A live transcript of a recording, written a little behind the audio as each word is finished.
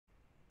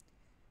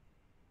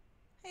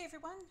Hey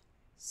everyone!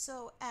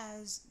 So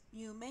as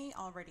you may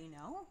already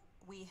know,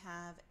 we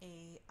have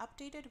a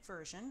updated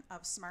version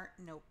of Smart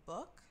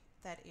Notebook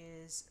that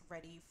is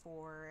ready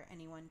for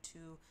anyone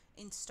to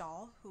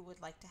install who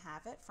would like to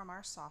have it from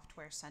our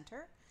software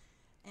center.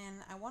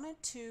 And I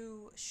wanted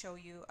to show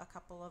you a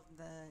couple of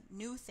the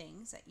new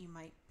things that you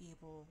might be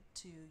able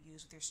to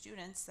use with your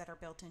students that are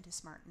built into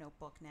Smart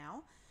Notebook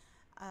now.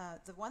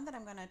 The one that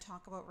I'm going to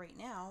talk about right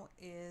now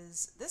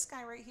is this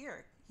guy right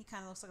here. He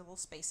kind of looks like a little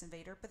space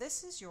invader, but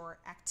this is your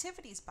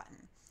activities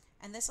button.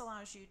 And this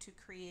allows you to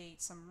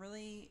create some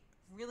really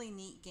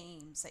neat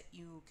games that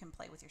you can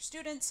play with your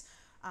students.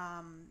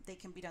 They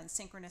can be done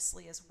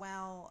synchronously as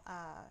well.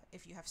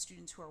 If you have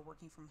students who are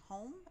working from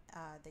home,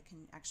 they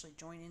can actually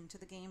join into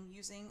the game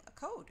using a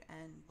code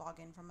and log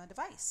in from a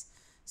device.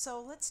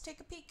 So let's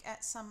take a peek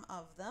at some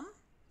of them.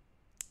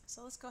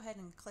 So let's go ahead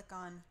and click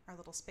on our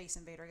little space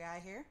invader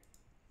guy here.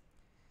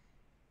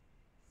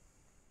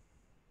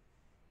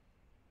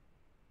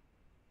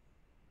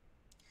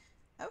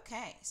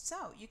 Okay, so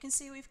you can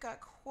see we've got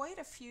quite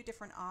a few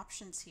different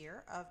options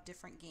here of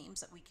different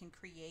games that we can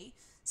create.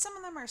 Some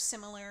of them are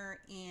similar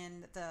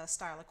in the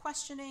style of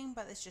questioning,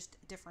 but it's just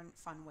different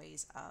fun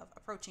ways of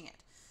approaching it.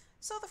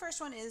 So the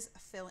first one is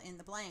fill in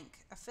the blank.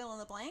 A fill in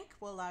the blank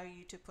will allow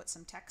you to put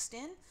some text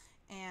in,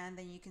 and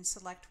then you can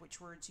select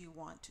which words you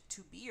want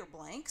to be your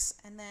blanks,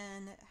 and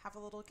then have a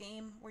little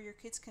game where your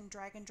kids can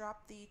drag and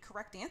drop the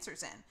correct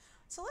answers in.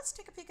 So let's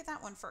take a peek at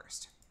that one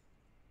first.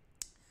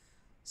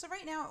 So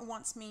right now it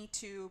wants me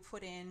to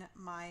put in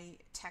my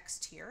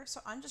text here,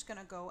 so I'm just going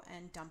to go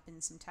and dump in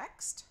some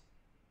text.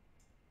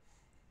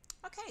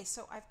 Okay,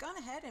 so I've gone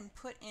ahead and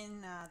put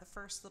in the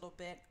first little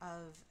bit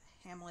of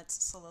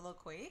Hamlet's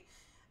soliloquy,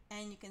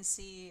 and you can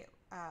see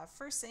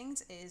first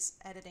things is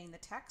editing the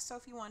text. So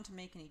if you want to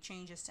make any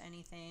changes to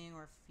anything,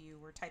 or if you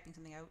were typing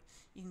something out,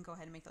 you can go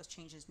ahead and make those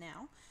changes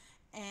now.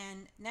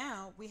 And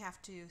now we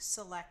have to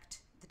select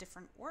the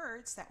different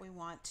words that we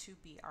want to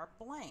be our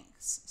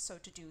blanks. So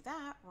to do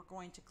that, we're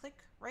going to click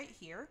right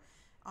here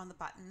on the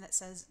button that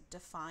says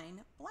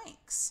Define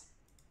Blanks.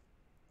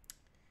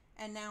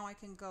 And now I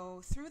can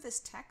go through this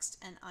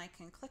text and I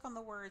can click on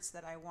the words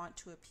that I want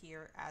to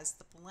appear as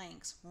the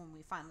blanks when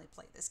we finally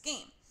play this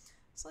game.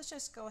 So let's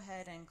just go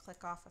ahead and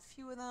click off a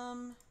few of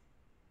them.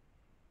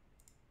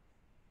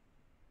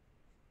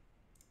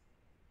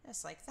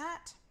 Just like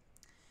that.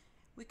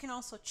 We can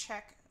also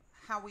check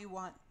how we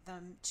want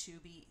them to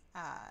be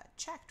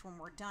checked when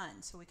we're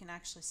done. So we can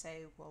actually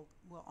say, well,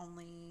 we'll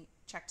only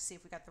check to see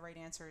if we got the right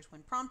answers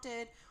when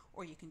prompted,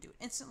 or you can do it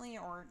instantly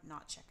or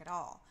not check at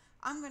all.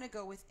 I'm going to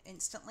go with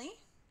instantly,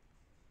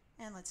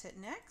 and let's hit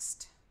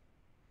next.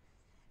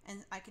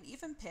 And I can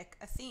even pick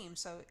a theme.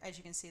 So as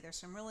you can see, there's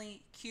some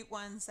really cute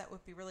ones that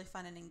would be really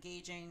fun and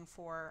engaging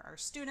for our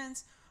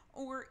students.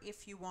 Or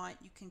if you want,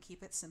 you can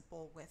keep it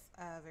simple with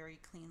a very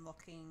clean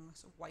looking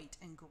white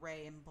and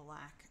gray and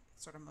black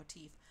sort of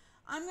motif.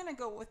 I'm going to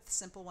go with the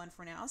simple one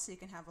for now so you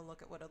can have a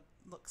look at what it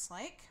looks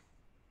like.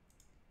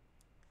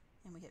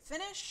 And we hit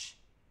finish.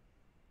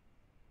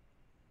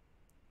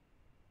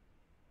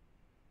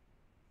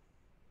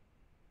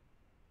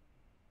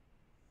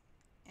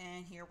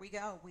 And here we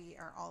go. We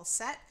are all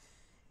set.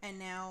 And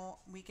now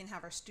we can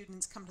have our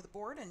students come to the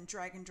board and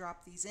drag and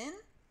drop these in.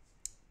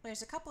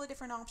 There's a couple of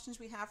different options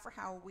we have for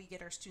how we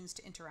get our students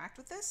to interact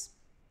with this.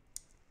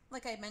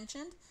 Like I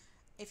mentioned,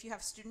 if you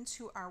have students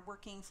who are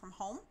working from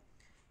home,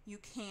 you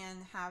can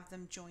have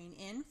them join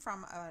in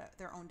from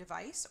their own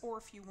device, or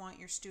if you want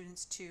your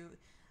students to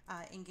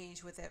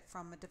engage with it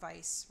from a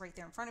device right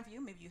there in front of you,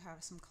 maybe you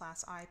have some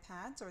class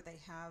iPads or they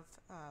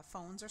have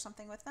phones or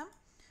something with them,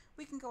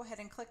 we can go ahead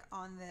and click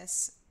on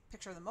this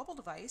picture of the mobile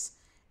device,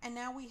 and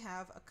now we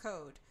have a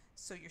code.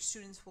 So your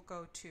students will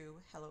go to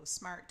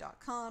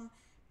hellosmart.com,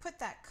 put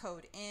that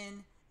code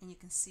in, and you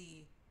can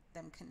see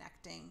them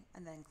connecting,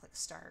 and then click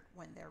start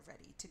when they're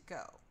ready to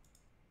go.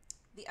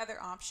 The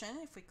other option,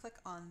 if we click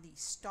on the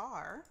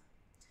star,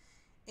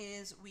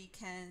 is we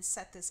can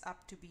set this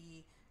up to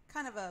be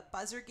kind of a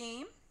buzzer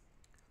game.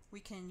 We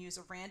can use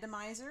a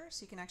randomizer,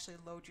 so you can actually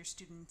load your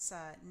students'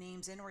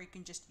 names in, or you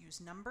can just use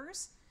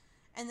numbers.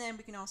 And then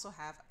we can also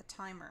have a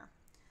timer.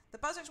 The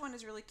buzzers one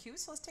is really cute,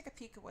 so let's take a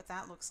peek at what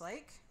that looks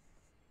like.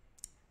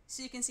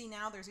 So you can see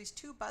now there's these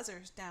two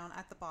buzzers down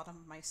at the bottom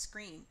of my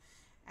screen,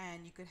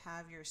 and you could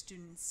have your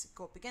students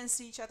go up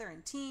against each other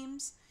in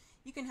teams.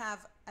 You can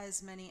have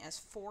as many as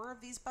 4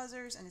 of these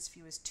buzzers and as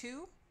few as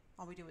 2.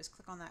 All we do is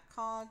click on that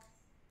cog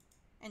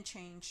and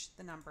change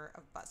the number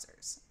of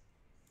buzzers.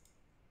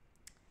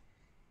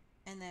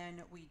 And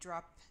then we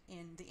drop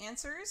in the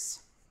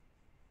answers.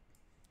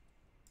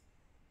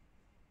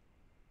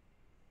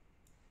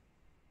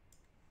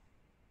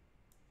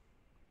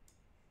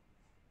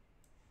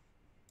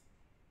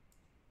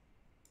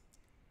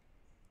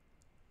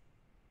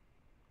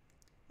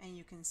 And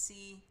you can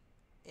see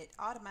it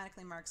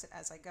automatically marks it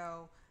as I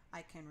go.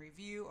 I can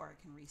review or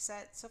I can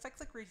reset. So if I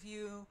click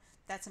review,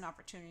 that's an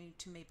opportunity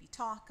to maybe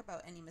talk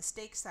about any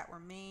mistakes that were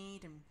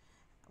made, and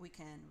we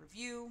can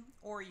review,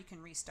 or you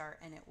can restart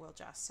and it will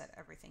just set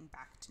everything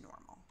back to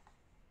normal.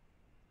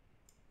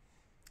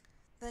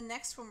 The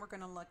next one we're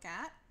going to look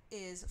at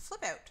is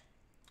flip out.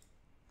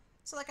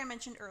 So like I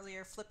mentioned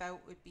earlier, flip out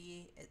would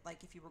be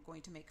like if you were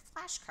going to make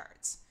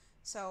flashcards.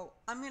 So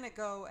I'm going to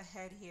go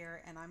ahead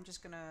here and I'm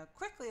just going to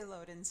quickly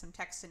load in some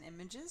text and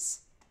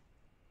images.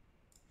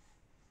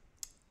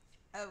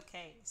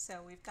 Okay, so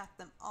we've got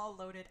them all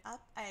loaded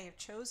up. I have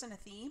chosen a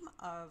theme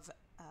of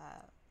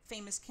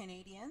famous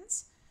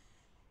Canadians,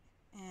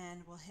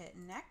 and we'll hit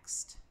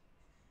next.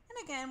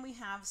 And again, we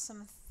have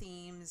some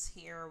themes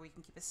here. We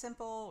can keep it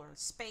simple, or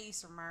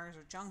space, or Mars,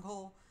 or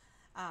jungle.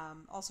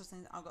 Also,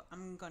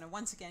 I'm going to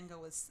once again go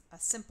with a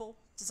simple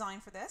design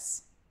for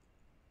this.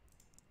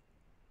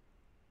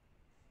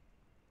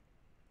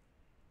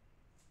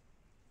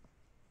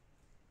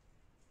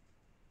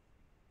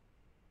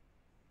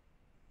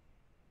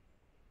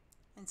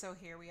 And so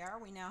here we are.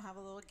 We now have a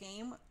little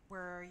game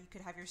where you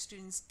could have your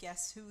students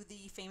guess who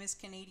the famous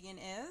Canadian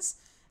is.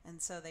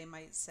 And so they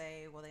might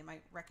say, well, they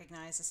might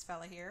recognize this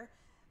fella here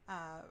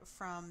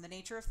from The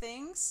Nature of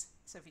Things.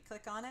 So if you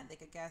click on it, they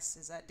could guess,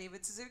 is that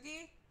David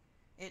Suzuki?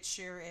 It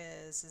sure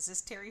is. Is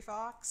this Terry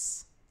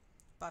Fox,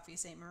 Buffy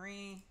St.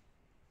 Marie,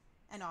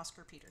 and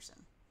Oscar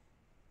Peterson?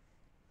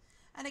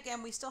 And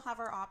again, we still have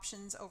our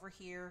options over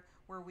here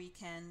where we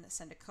can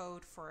send a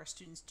code for our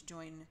students to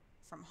join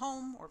from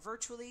home or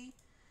virtually.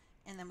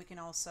 And then we can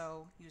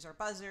also use our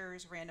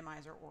buzzers,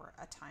 randomizer, or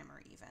a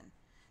timer even.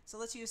 So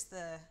let's use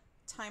the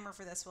timer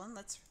for this one.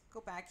 Let's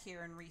go back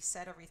here and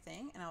reset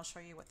everything, and I'll show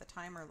you what the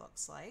timer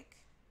looks like.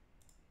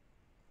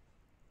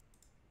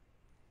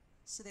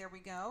 So there we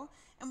go.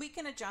 And we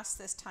can adjust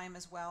this time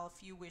as well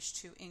if you wish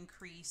to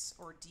increase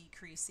or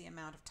decrease the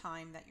amount of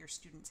time that your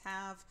students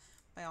have.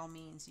 By all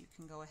means, you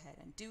can go ahead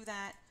and do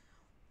that.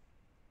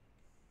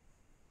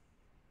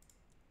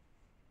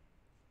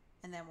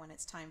 And then when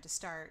it's time to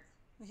start,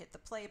 we hit the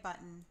play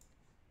button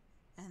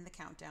and the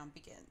countdown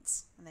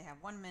begins. And they have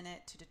 1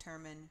 minute to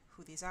determine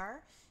who these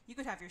are. You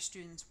could have your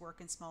students work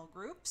in small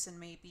groups and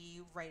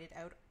maybe write it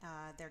out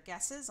their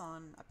guesses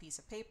on a piece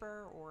of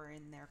paper or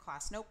in their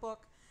class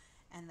notebook,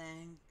 and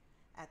then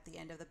at the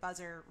end of the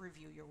buzzer,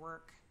 review your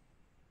work.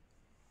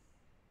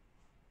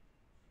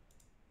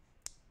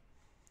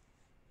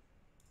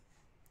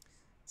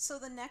 So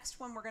the next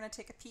one we're going to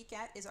take a peek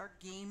at is our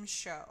game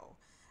show.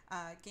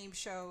 Game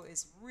show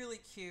is really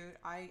cute.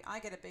 I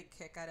get a big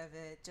kick out of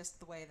it, just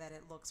the way that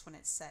it looks when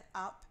it's set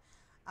up.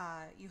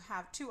 You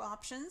have two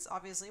options.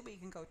 Obviously, we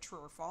can go true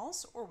or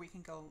false, or we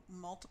can go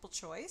multiple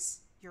choice,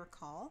 your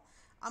call.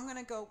 I'm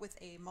going to go with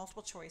a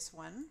multiple choice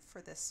one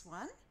for this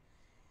one.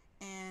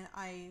 And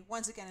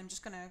once again, I'm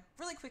just going to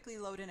really quickly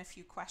load in a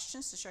few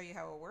questions to show you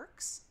how it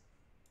works.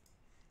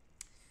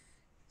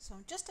 So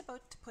I'm just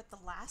about to put the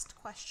last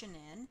question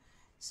in.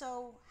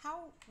 So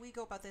how we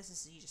go about this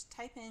is you just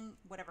type in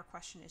whatever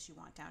question is you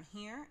want down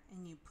here,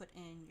 and you put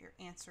in your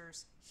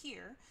answers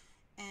here.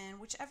 And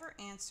whichever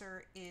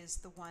answer is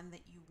the one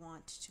that you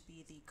want to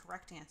be the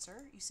correct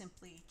answer, you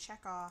simply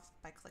check off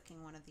by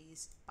clicking one of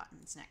these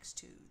buttons next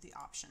to the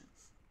option.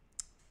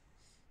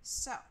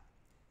 So,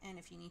 and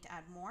if you need to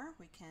add more,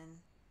 we can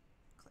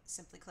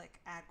simply click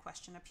Add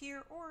Question up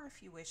here, or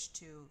if you wish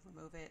to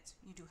remove it,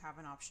 you do have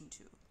an option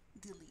to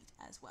delete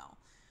as well.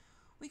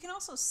 We can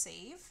also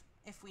save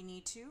if we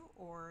need to,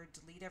 or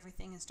delete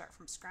everything and start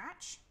from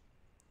scratch.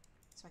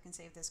 So I can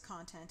save this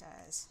content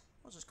as,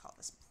 we'll just call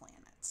this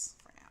planets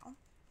for now.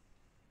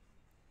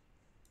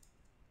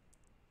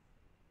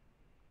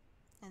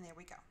 And there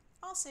we go.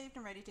 All saved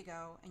and ready to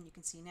go, and you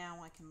can see now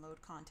I can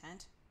load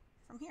content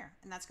from here.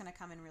 And that's going to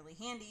come in really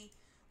handy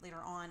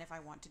later on if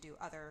I want to do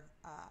other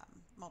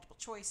multiple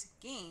choice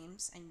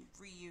games and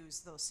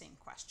reuse those same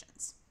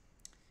questions.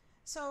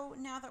 So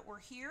now that we're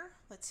here,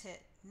 let's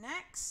hit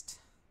next.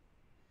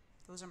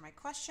 Those are my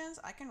questions.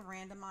 I can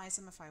randomize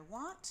them if I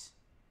want.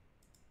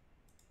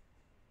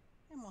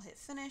 And we'll hit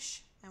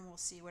finish, and we'll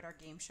see what our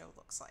game show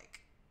looks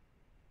like.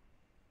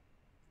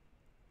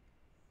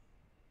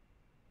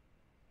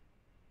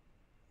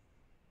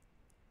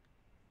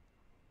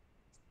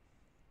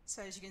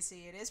 So as you can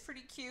see, it is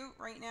pretty cute.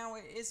 Right now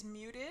it is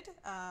muted.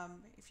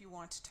 If you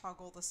want to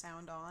toggle the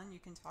sound on, you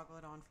can toggle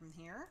it on from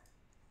here.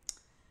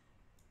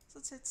 So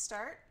let's hit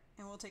start,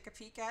 and we'll take a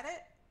peek at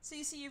it. So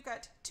you see you've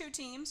got two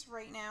teams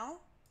right now.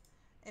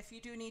 If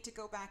you do need to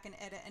go back and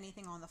edit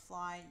anything on the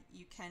fly,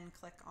 you can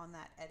click on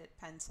that edit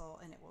pencil,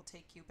 and it will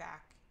take you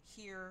back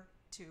here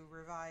to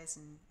revise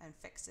and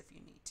fix if you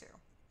need to.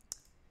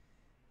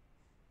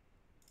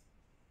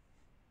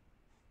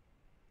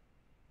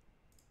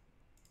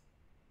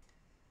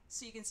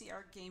 So you can see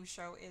our game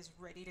show is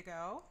ready to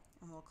go,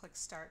 and we'll click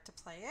start to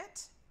play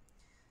it.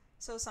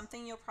 So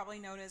something you'll probably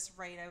notice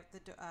right out the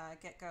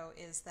get-go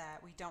is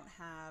that we don't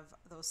have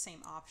those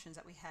same options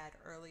that we had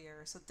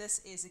earlier. So this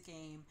is a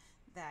game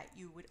that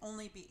you would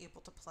only be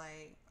able to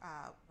play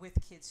with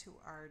kids who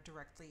are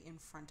directly in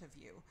front of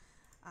you.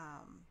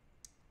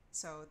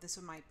 So this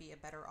might be a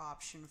better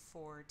option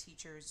for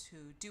teachers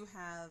who do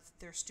have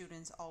their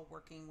students all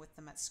working with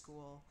them at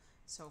school.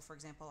 So for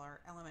example, our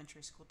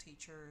elementary school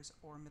teachers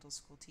or middle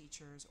school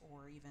teachers,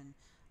 or even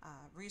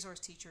resource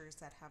teachers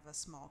that have a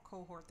small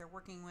cohort they're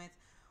working with,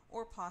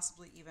 or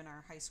possibly even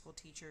our high school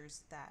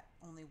teachers that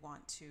only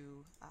want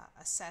to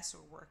assess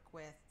or work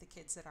with the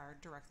kids that are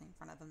directly in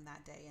front of them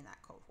that day in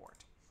that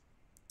cohort.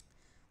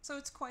 So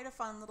it's quite a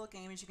fun little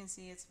game. As you can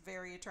see, it's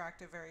very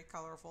attractive, very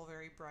colorful,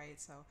 very bright.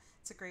 So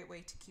it's a great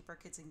way to keep our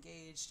kids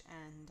engaged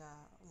and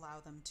allow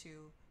them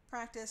to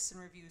practice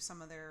and review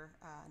some of their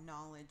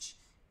knowledge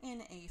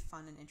in a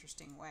fun and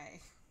interesting way.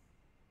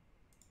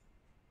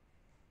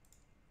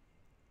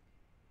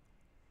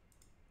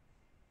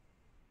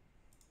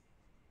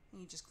 And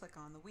you just click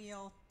on the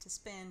wheel to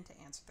spin to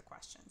answer the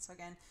question. So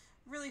again,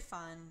 really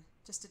fun,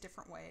 just a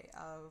different way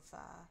of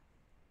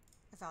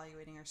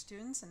evaluating our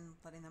students and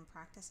letting them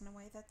practice in a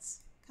way that's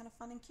kind of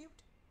fun and cute.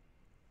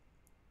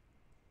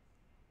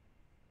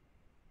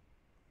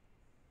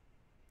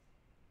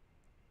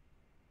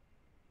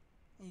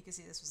 And you can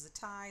see this was a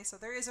tie, so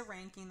there is a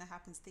ranking that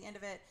happens at the end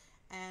of it.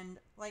 And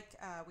like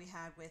we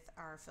had with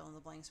our fill in the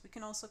blanks, we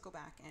can also go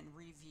back and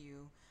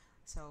review.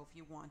 So if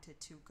you wanted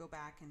to go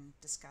back and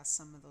discuss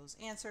some of those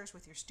answers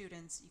with your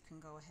students, you can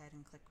go ahead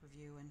and click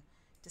review and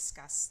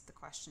discuss the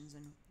questions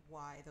and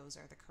why those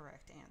are the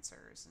correct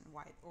answers and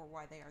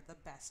why they are the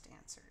best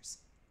answers.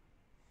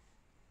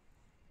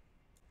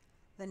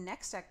 The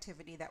next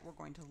activity that we're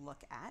going to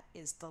look at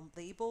is the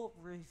label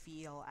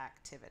reveal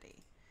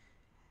activity.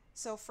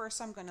 So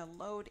first I'm going to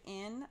load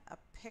in a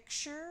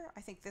picture.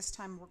 I think this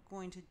time we're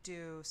going to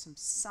do some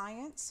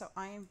science. So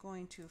I am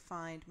going to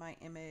find my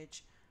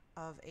image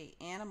of an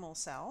animal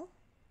cell.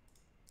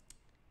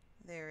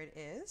 There it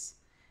is.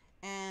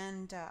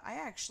 And I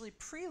actually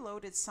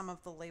preloaded some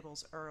of the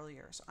labels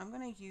earlier. So I'm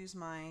going to use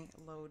my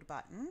load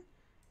button.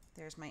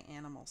 There's my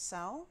animal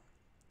cell.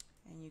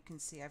 And you can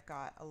see I've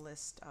got a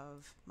list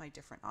of my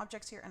different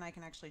objects here, and I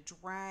can actually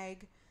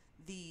drag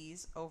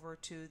these over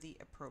to the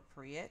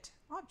appropriate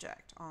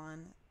object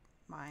on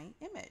my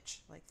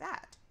image like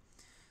that.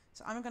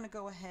 So I'm going to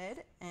go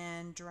ahead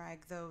and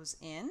drag those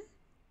in.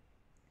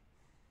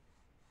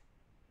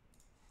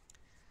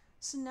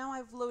 So now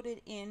I've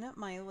loaded in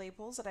my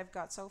labels that I've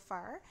got so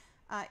far.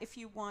 If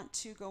you want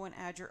to go and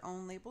add your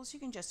own labels, you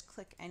can just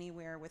click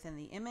anywhere within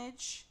the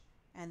image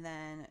and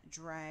then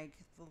drag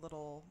the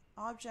little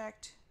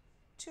object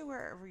to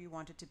wherever you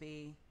want it to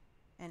be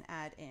and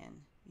add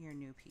in your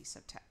new piece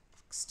of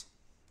text.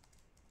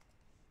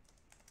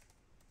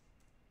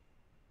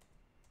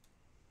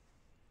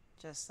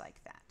 Just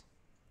like that.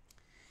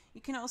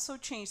 You can also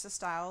change the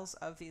styles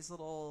of these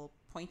little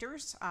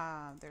pointers.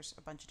 There's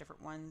a bunch of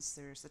different ones.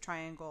 There's the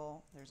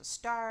triangle, there's a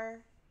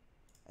star,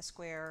 a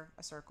square,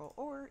 a circle,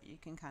 or you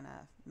can kind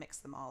of mix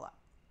them all up.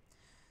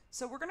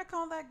 So we're going to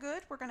call that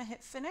good. We're going to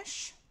hit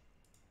finish.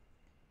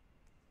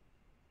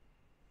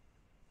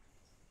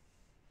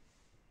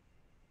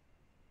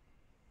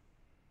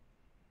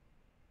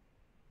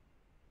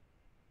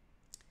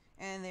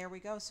 And there we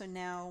go. So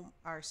now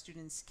our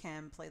students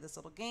can play this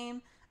little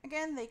game.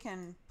 Again, they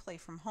can play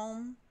from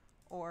home,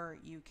 or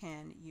you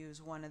can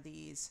use one of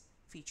these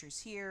features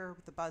here,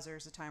 the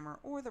buzzers, the timer,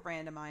 or the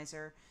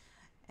randomizer,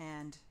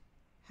 and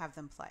have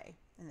them play.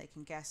 And they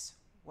can guess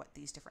what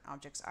these different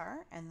objects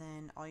are. And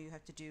then all you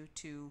have to do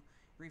to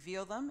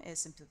reveal them is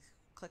simply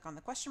click on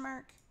the question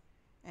mark,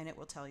 and it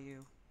will tell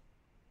you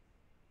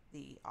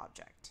the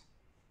object.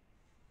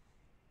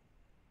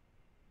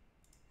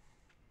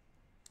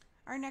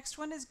 Our next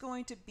one is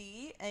going to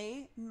be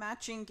a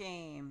matching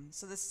game.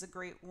 So this is a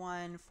great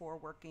one for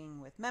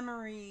working with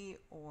memory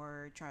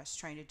or just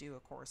trying to do a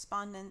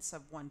correspondence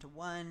of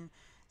one-to-one.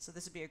 So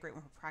this would be a great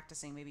one for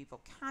practicing maybe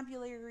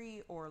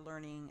vocabulary or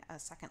learning a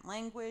second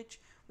language,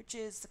 which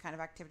is the kind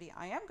of activity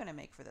I am going to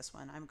make for this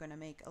one. I'm going to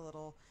make a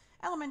little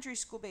elementary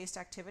school-based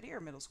activity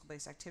or middle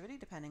school-based activity,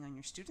 depending on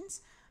your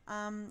students,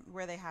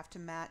 where they have to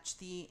match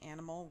the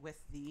animal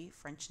with the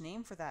French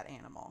name for that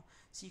animal.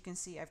 So you can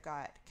see I've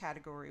got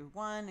category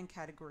 1 and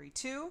category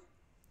 2.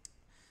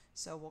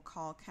 So we'll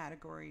call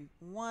category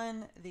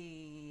 1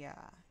 the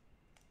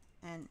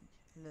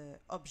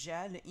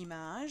l'objet,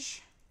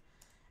 l'image,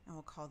 and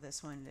we'll call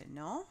this one le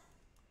nom.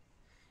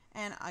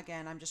 And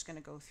again, I'm just going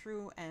to go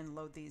through and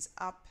load these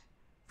up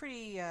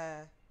pretty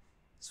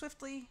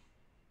swiftly.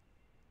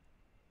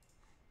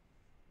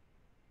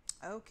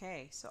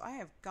 Okay, so I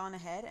have gone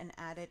ahead and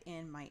added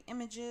in my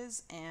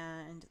images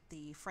and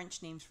the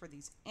French names for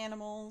these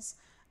animals.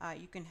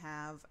 You can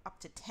have up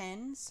to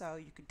 10, so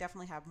you could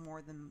definitely have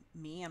more than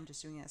me. I'm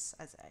just doing this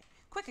as a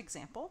quick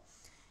example.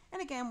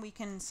 And again, we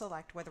can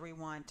select whether we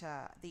want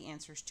the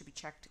answers to be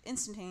checked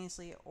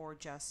instantaneously or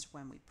just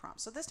when we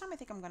prompt. So this time I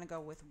think I'm going to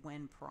go with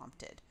when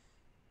prompted.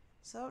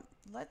 So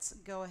let's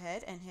go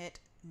ahead and hit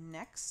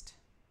next.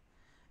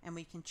 And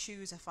we can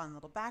choose a fun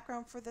little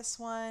background for this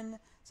one.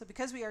 So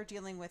because we are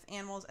dealing with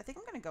animals, I think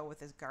I'm going to go with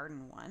this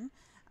garden one.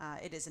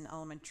 It is an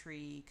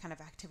elementary kind of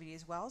activity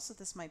as well, so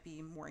this might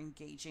be more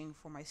engaging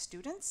for my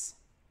students.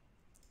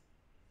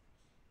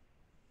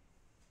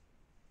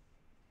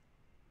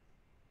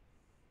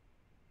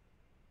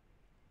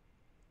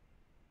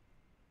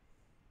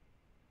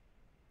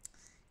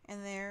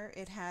 And there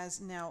it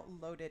has now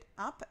loaded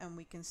up, and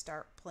we can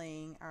start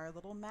playing our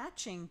little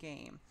matching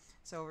game.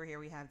 So over here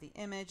we have the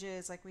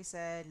images, like we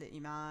said,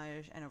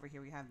 l'image, and over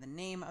here we have the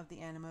name of the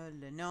animal,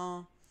 le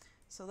nom.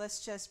 So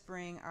let's just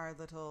bring our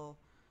little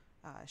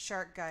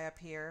shark guy up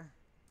here.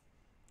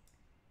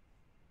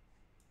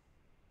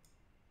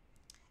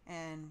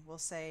 And we'll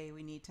say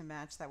we need to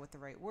match that with the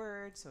right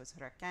word, so it's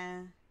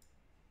requin,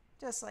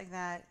 just like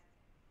that.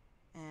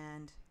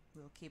 And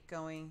we'll keep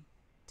going.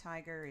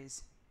 Tiger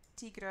is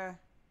tigre.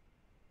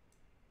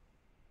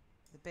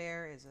 The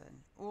bear is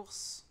an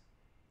ours.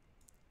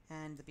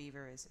 And the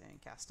beaver is an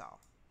castor.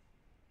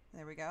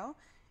 There we go.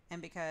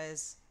 And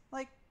because,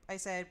 like I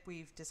said,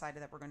 we've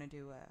decided that we're going to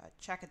do a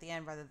check at the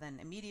end rather than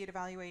immediate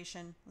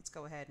evaluation, let's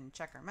go ahead and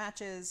check our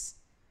matches.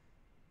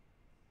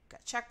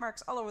 Got check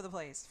marks all over the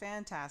place.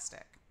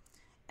 Fantastic.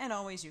 And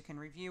always you can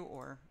review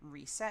or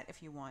reset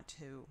if you want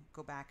to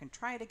go back and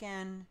try it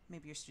again.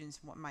 Maybe your students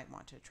might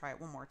want to try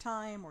it one more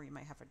time, or you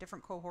might have a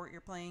different cohort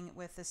you're playing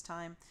with this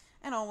time.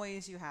 And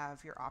always you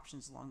have your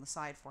options along the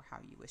side for how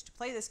you wish to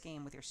play this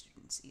game with your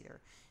students,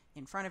 either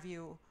in front of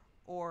you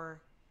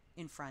or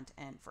in front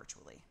and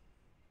virtually.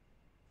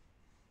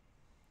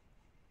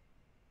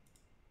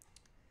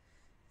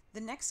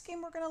 The next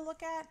game we're going to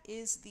look at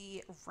is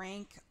the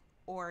rank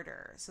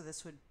order. So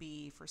this would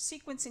be for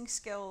sequencing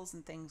skills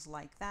and things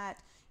like that.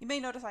 You may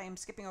notice I am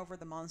skipping over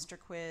the monster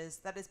quiz.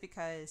 That is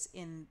because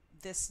in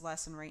this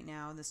lesson right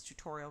now, this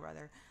tutorial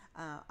rather,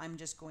 I'm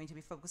just going to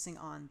be focusing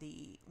on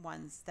the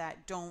ones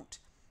that don't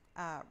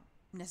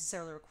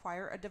necessarily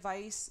require a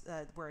device,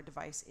 where a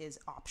device is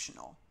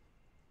optional.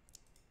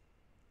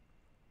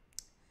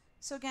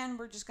 So again,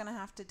 we're just going to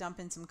have to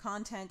dump in some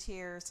content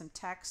here, some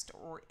text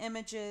or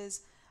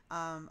images.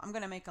 I'm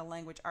going to make a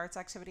language arts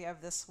activity of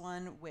this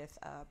one with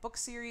a book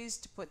series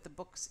to put the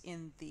books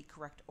in the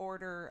correct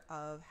order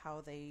of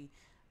how they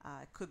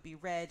could be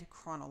read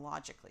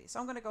chronologically. So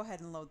I'm going to go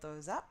ahead and load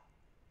those up.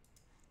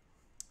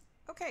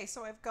 Okay,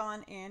 so I've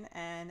gone in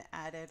and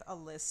added a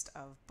list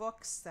of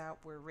books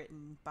that were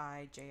written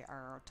by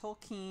J.R.R.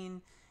 Tolkien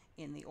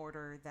in the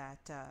order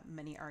that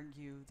many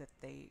argue that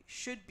they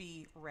should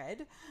be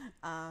read.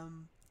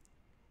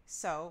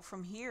 So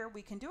from here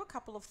we can do a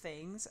couple of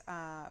things.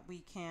 We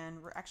can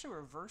actually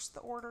reverse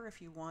the order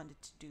if you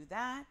wanted to do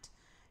that.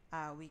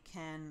 We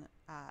can,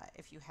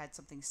 if you had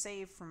something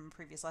saved from a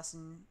previous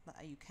lesson,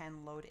 you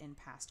can load in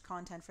past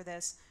content for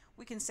this.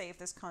 We can save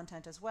this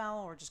content as well,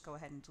 or just go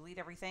ahead and delete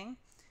everything.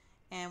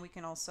 And we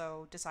can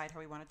also decide how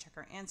we want to check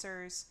our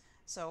answers.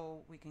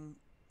 So we can,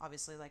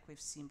 obviously, like we've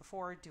seen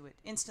before, do it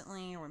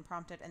instantly or when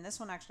prompted. And this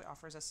one actually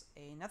offers us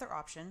another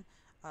option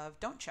of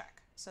don't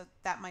check. So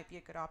that might be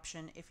a good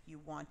option if you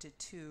wanted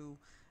to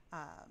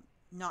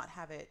not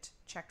have it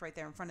checked right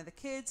there in front of the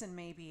kids, and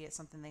maybe it's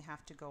something they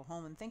have to go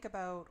home and think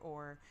about,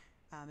 or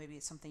maybe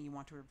it's something you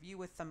want to review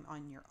with them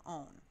on your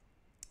own.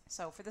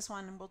 So for this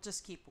one, we'll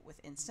just keep it with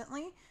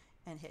instantly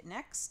and hit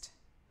next.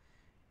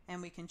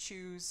 And we can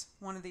choose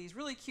one of these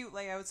really cute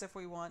layouts if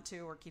we want to,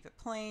 or keep it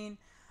plain.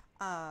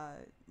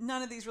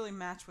 None of these really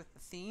match with the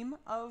theme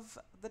of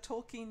the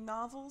Tolkien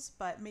novels,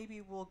 but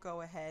maybe we'll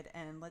go ahead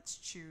and let's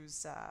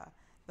choose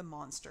the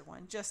monster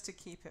one just to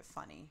keep it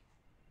funny.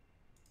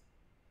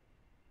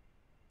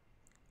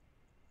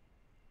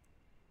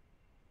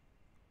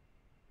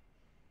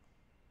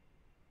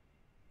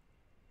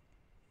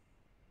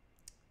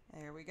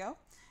 There we go.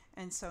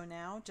 And so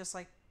now, just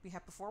like we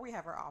had before, we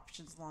have our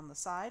options along the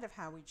side of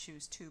how we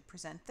choose to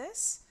present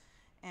this.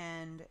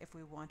 And if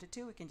we wanted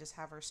to, we can just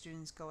have our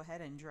students go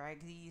ahead and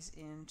drag these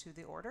into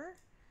the order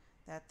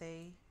that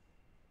they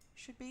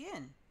should be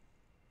in.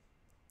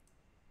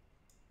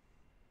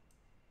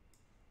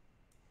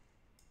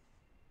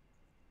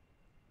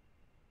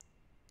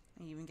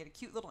 And you even get a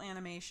cute little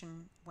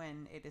animation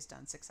when it is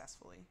done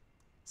successfully.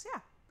 So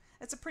yeah,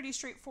 it's a pretty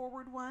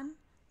straightforward one,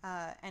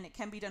 and it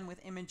can be done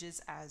with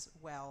images as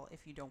well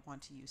if you don't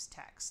want to use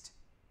text.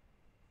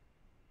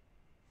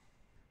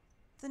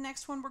 The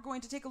next one we're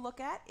going to take a look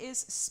at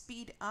is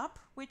Speedup,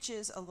 which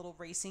is a little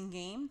racing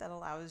game that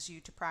allows you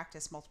to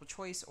practice multiple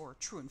choice or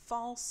true and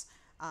false.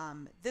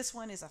 This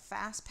one is a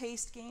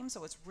fast-paced game,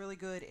 so it's really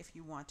good if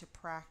you want to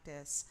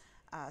practice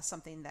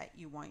something that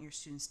you want your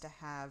students to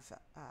have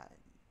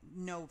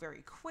know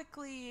very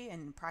quickly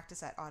and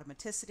practice that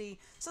automaticity.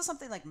 So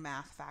something like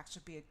math facts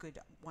would be a good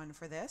one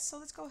for this. So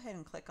let's go ahead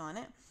and click on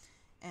it.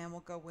 And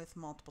we'll go with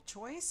multiple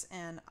choice,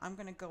 and I'm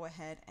going to go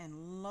ahead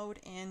and load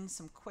in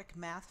some quick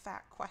math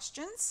fact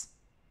questions.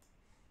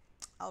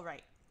 All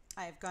right,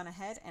 I have gone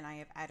ahead and I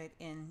have added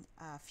in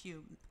a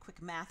few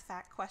quick math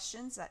fact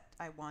questions that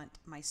I want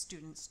my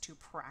students to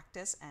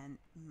practice and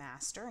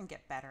master and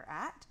get better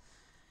at.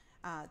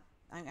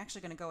 I'm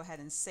actually going to go ahead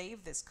and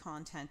save this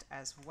content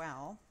as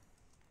well,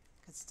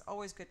 because it's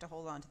always good to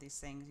hold on to these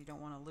things. You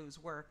don't want to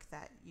lose work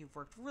that you've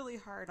worked really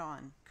hard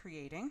on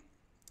creating.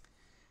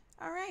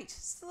 All right,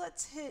 so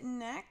let's hit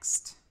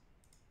next.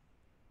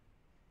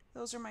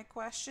 Those are my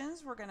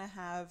questions. We're going to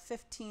have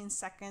 15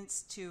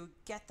 seconds to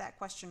get that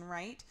question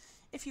right.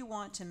 If you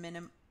want to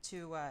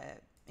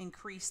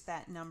increase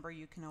that number,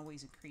 you can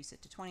always increase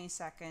it to 20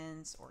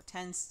 seconds or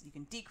 10, you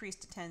can decrease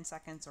to 10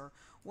 seconds or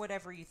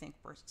whatever you think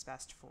works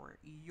best for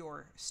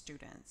your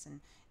students.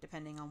 And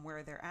depending on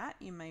where they're at,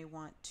 you may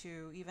want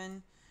to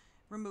even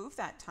remove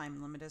that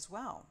time limit as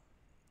well.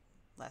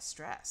 Less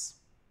stress.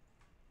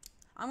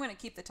 I'm going to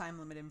keep the time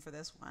limit in for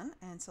this one,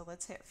 and so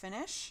let's hit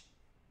finish.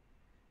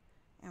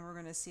 And we're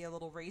going to see a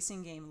little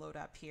racing game load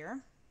up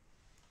here.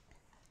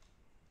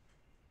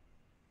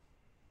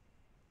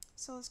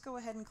 So let's go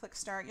ahead and click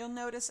start. You'll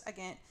notice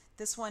again,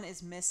 this one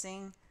is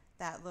missing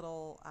that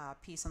little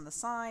piece on the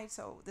side.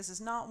 So this is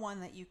not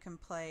one that you can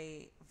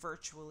play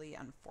virtually,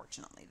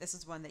 unfortunately. This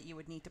is one that you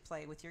would need to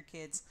play with your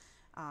kids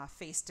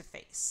face to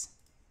face.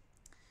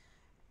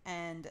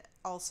 And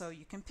also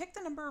you can pick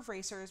the number of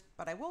racers,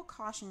 but I will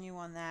caution you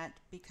on that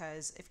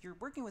because if you're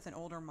working with an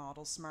older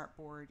model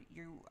smartboard,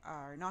 you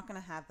are not going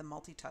to have the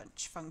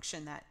multi-touch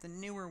function that the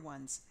newer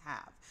ones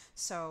have.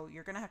 So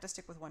you're going to have to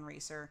stick with one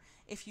racer.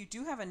 If you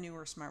do have a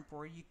newer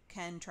smartboard, you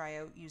can try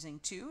out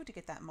using two to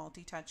get that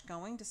multi-touch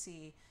going to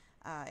see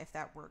if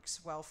that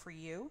works well for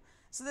you.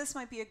 So this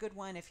might be a good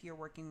one if you're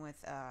working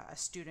with a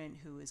student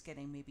who is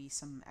getting maybe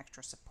some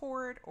extra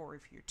support, or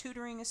if you're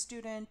tutoring a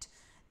student,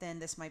 then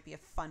this might be a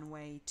fun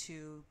way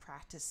to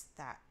practice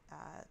that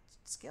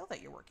skill that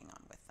you're working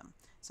on with them.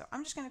 So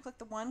I'm just going to click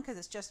the one because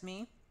it's just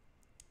me,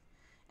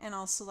 and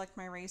I'll select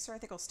my racer. I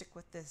think I'll stick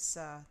with this,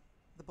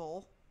 the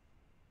bull.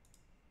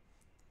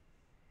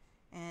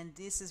 And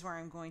this is where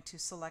I'm going to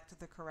select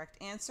the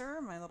correct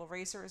answer. My little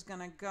racer is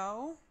going to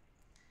go,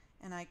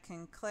 and I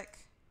can click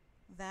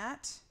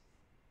that.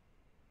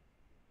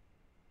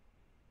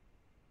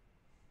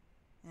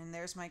 And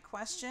there's my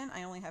question.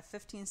 I only have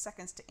 15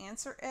 seconds to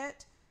answer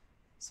it.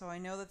 So I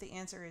know that the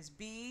answer is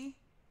B.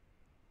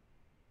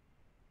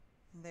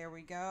 There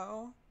we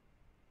go.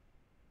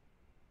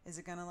 Is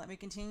it going to let me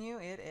continue?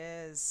 It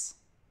is.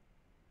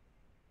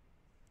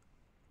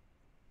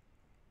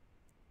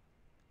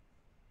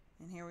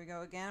 And here we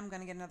go again. I'm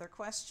going to get another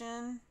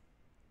question.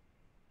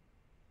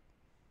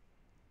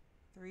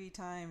 3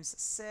 times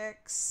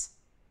 6.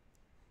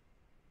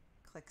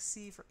 Click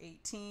C for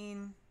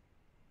 18.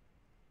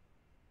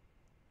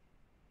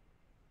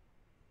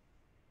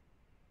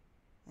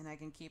 And I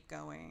can keep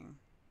going.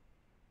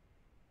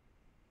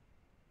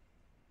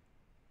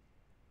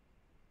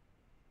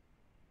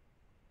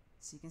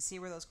 So you can see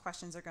where those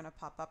questions are going to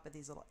pop up with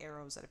these little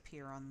arrows that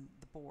appear on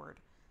the board.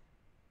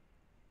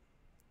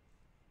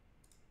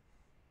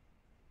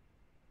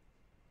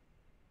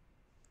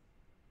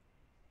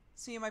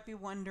 So you might be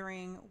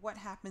wondering what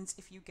happens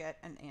if you get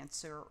an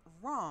answer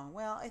wrong.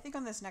 Well, I think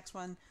on this next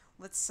one,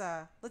 let's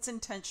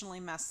intentionally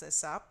mess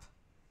this up.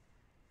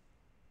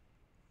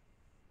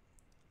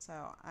 So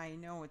I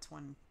know it's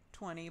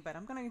 120, but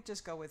I'm going to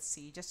just go with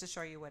C just to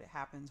show you what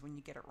happens when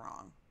you get it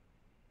wrong.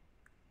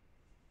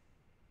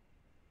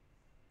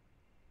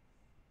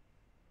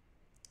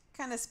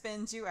 Kind of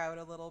spins you out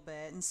a little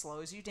bit and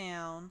slows you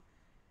down.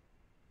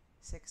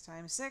 6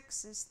 times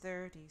 6 is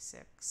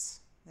 36.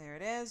 There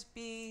it is,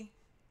 B.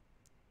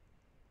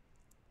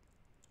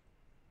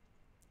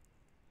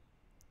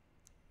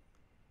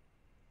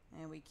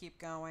 And we keep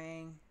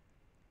going.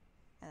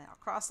 And I'll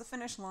cross the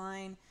finish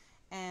line,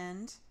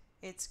 and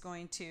it's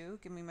going to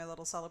give me my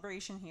little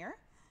celebration here.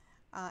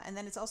 And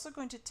then it's also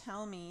going to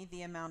tell me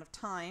the amount of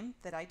time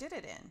that I did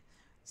it in.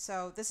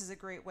 So this is a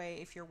great way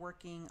if you're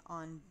working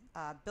on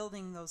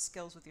building those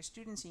skills with your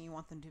students and you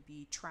want them to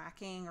be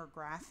tracking or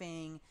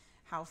graphing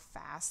how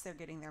fast they're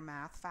getting their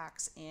math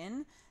facts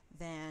in,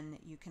 then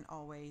you can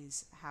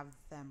always have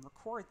them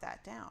record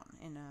that down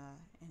in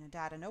a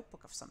data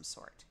notebook of some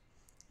sort.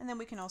 And then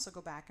we can also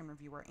go back and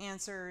review our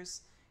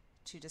answers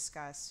to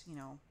discuss, you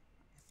know,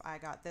 if I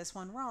got this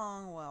one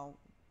wrong, well,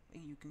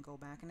 you can go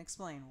back and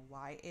explain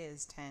why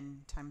is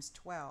 10 times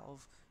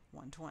 12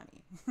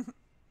 120.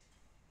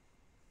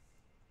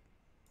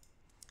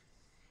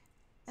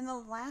 And the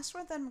last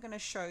one that I'm going to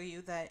show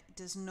you that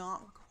does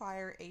not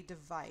require a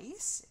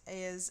device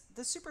is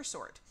the super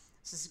sort.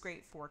 This is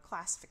great for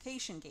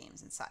classification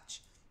games and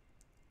such.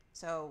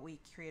 So we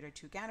create our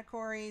 2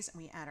 categories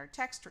and we add our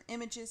text or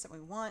images that we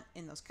want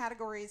in those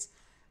categories.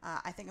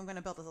 I think I'm going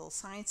to build a little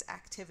science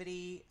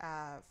activity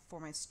for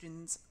my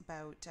students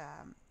about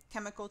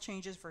chemical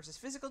changes versus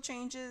physical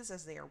changes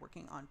as they are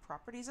working on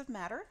properties of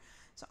matter.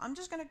 So I'm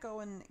just going to go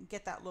and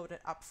get that loaded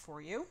up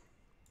for you.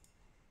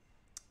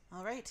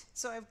 All right,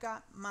 so I've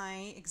got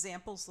my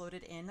examples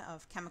loaded in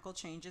of chemical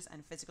changes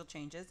and physical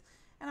changes,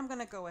 and I'm going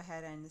to go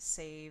ahead and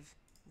save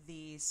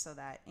these so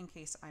that in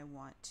case I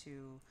want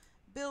to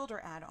build or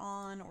add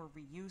on or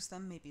reuse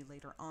them maybe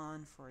later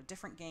on for a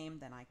different game,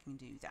 then I can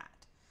do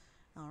that.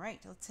 All right,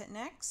 let's hit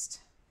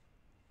next.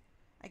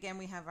 Again,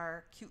 we have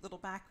our cute little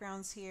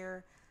backgrounds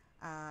here.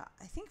 I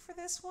think for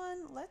this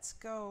one, let's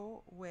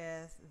go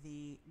with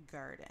the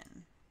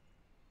garden.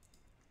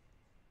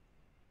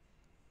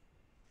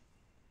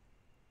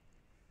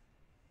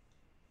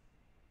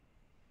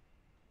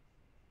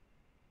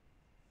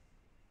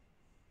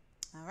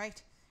 All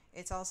right,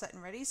 it's all set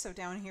and ready. So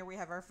down here we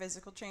have our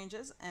physical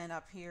changes, and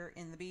up here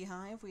in the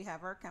beehive we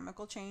have our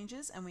chemical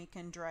changes, and we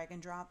can drag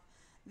and drop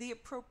the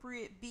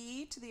appropriate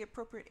bee to the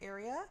appropriate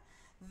area.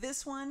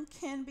 This one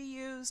can be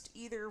used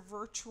either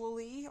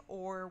virtually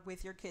or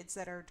with your kids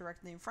that are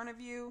directly in front of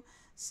you,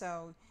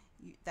 so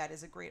that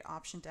is a great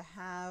option to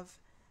have.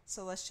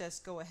 So let's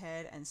just go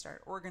ahead and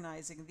start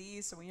organizing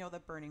these. So we know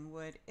that burning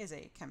wood is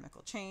a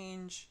chemical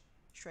change,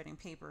 shredding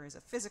paper is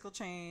a physical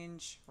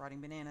change, rotting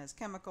banana is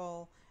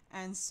chemical,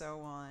 and so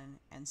on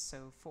and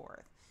so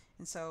forth.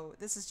 And so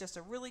this is just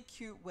a really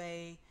cute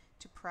way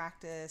to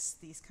practice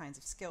these kinds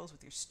of skills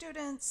with your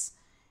students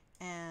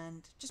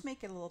and just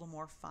make it a little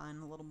more fun,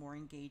 a little more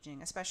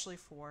engaging, especially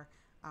for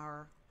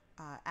our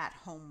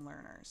at-home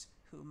learners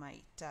who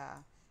might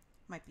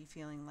be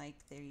feeling like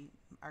they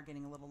are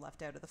getting a little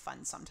left out of the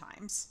fun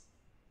sometimes.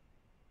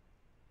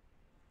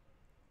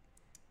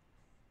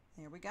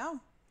 There we go.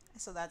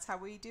 So that's how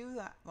we do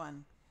that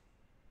one.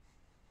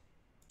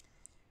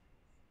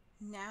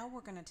 Now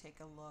we're going to take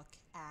a look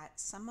at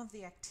some of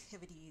the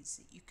activities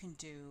that you can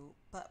do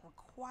but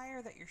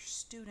require that your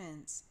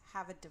students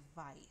have a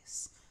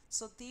device.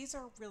 So these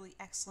are really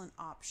excellent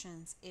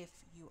options if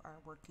you are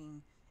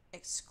working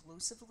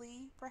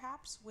exclusively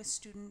perhaps with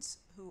students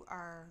who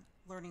are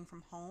learning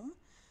from home,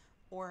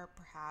 or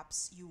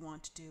perhaps you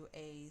want to do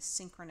a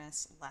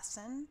synchronous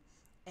lesson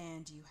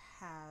and you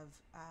have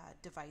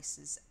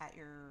devices at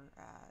your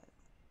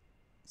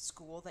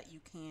school that you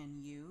can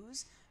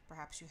use.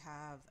 Perhaps you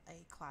have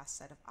a class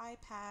set of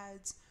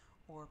iPads,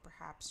 or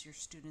perhaps your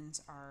students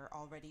are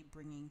already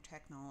bringing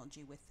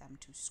technology with them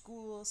to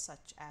school,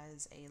 such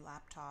as a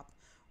laptop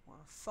or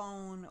a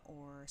phone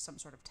or some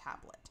sort of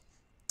tablet.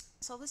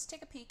 So let's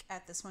take a peek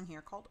at this one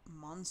here called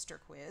Monster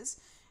Quiz.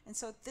 And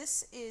so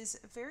this is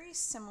very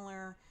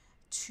similar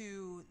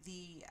to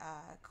the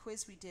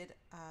quiz we did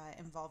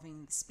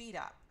involving the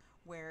Speedup,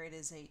 where it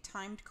is a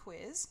timed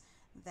quiz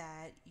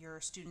that your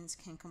students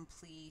can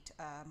complete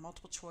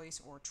multiple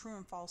choice or true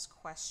and false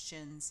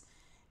questions.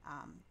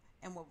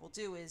 And what we'll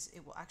do is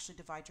it will actually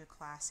divide your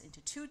class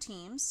into two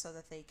teams so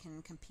that they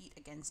can compete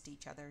against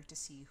each other to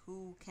see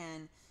who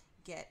can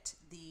get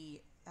the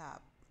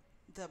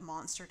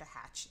monster to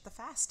hatch the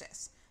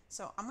fastest.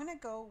 So I'm going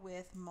to go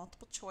with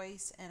multiple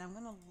choice, and I'm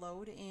going to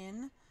load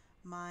in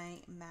my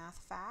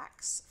math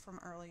facts from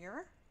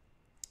earlier.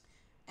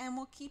 And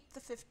we'll keep the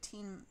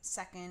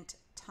 15-second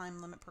time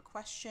limit per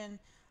question,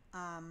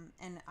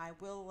 and I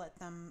will let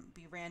them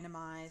be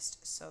randomized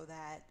so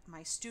that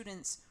my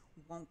students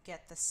won't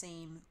get the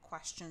same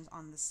questions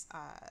on this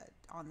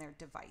on their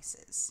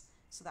devices.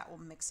 So that will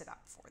mix it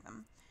up for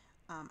them.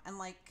 And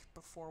like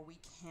before, we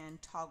can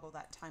toggle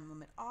that time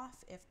limit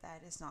off if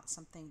that is not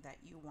something that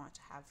you want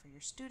to have for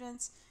your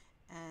students.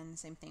 And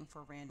same thing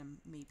for random.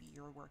 Maybe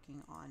you're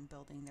working on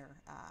building their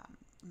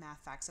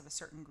math facts of a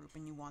certain group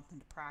and you want them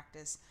to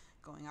practice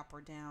going up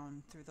or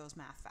down through those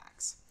math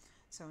facts.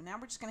 So now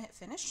we're just going to hit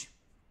finish.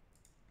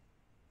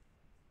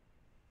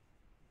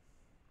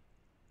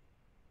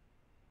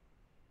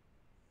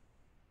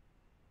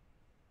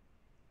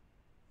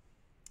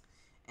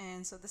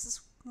 And so this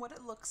is what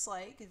it looks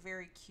like.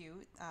 Very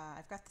cute.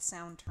 I've got the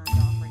sound turned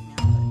off right now,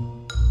 but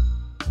you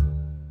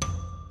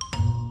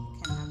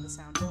can have the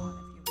sound on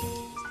if you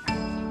wish. It's kind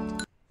of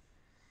cute.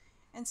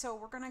 And so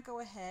we're going to go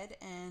ahead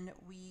and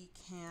we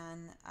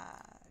can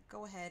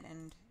go ahead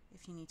and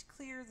if you need to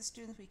clear the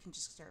students, we can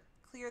just start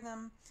clear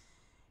them.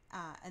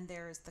 And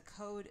there's the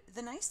code.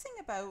 The nice thing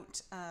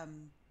about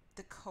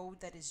the code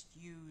that is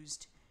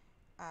used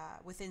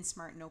within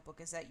Smart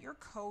Notebook is that your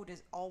code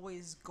is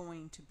always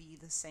going to be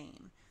the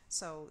same.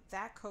 So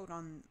that code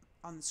on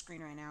the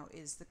screen right now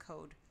is the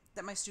code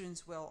that my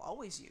students will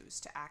always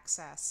use to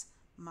access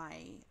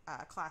my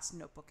class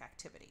notebook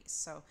activities.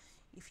 So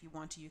if you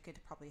want to, you could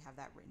probably have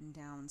that written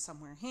down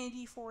somewhere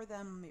handy for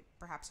them,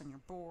 perhaps on your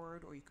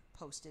board, or you could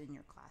post it in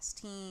your class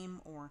team,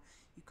 or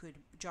you could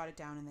jot it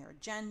down in their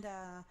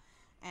agenda,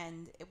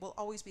 and it will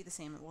always be the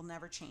same. It will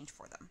never change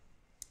for them.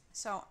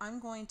 So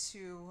I'm going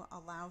to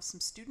allow some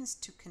students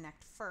to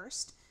connect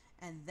first,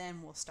 and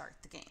then we'll start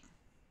the game.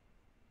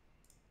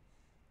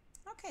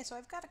 Okay, so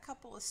I've got a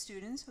couple of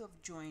students who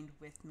have joined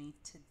with me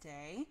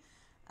today.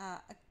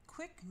 A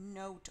quick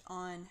note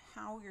on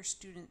how your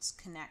students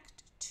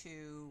connect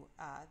to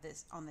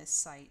this on this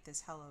site,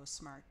 this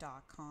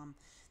hellosmart.com.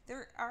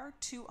 There are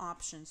two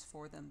options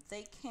for them.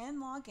 They can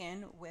log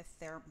in with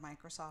their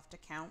Microsoft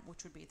account,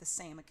 which would be the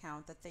same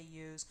account that they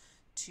use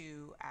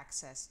to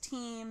access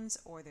Teams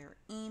or their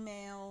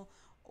email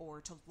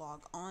or to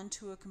log on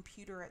to a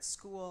computer at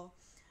school.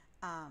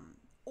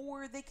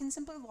 Or they can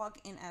simply log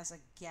in as a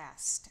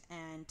guest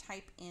and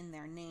type in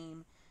their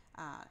name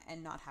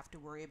and not have to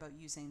worry about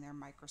using their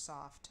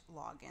Microsoft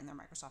login, their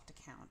Microsoft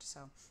account.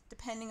 So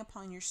depending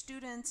upon your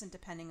students and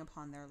depending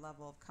upon their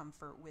level of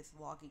comfort with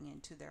logging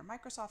into their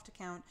Microsoft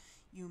account,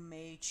 you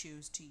may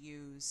choose to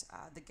use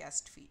the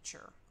guest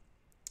feature.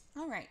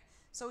 All right,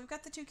 so we've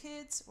got the two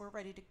kids. We're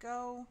ready to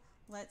go.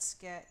 Let's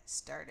get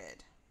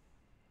started.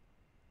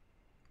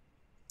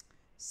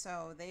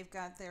 So they've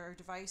got their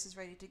devices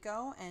ready to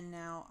go, and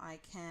now I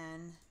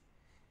can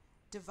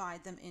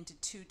divide them into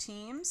 2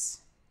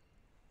 teams.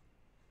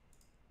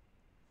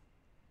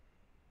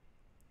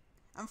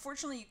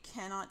 Unfortunately, you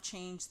cannot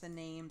change the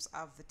names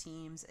of the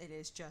teams. It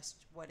is just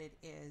what it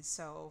is.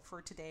 So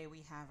for today,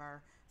 we have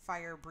our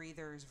fire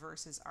breathers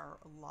versus our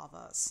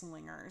lava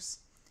slingers.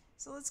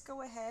 So let's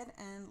go ahead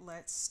and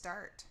let's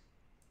start.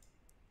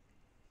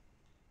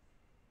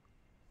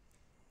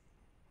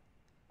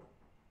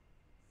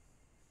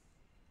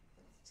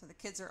 So the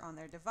kids are on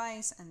their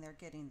device and they're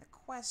getting the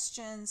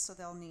questions, so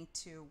they'll need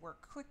to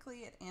work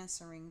quickly at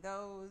answering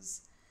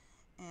those.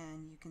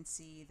 And you can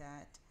see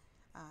that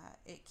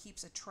it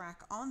keeps a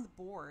track on the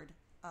board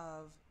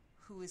of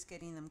who is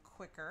getting them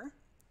quicker.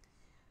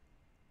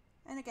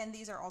 And again,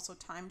 these are also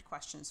timed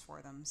questions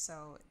for them,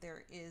 so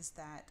there is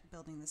that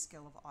building the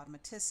skill of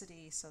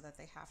automaticity so that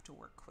they have to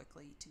work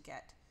quickly to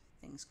get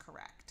things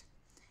correct.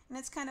 And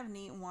it's kind of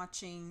neat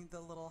watching the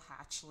little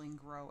hatchling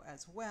grow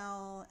as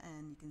well,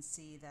 and you can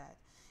see that,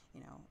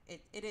 you know,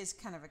 it is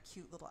kind of a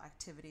cute little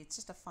activity. It's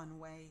just a fun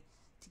way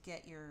to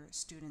get your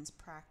students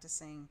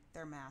practicing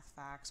their math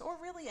facts, or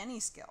really any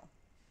skill.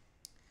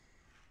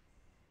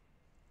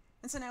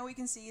 And so now we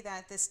can see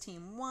that this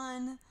team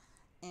won,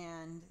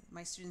 and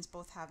my students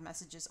both have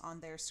messages on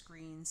their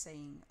screen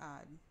saying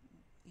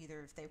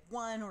either if they've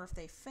won or if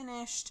they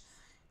finished.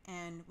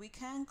 And we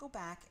can go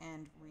back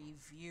and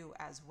review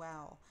as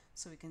well,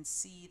 so we can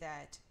see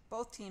that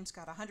both teams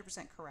got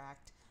 100%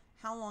 correct,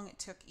 how long it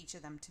took each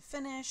of them to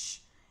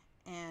finish.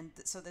 And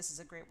so this is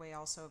a great way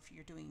also if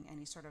you're doing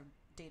any sort of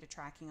data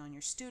tracking on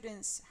your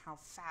students, how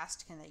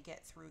fast can they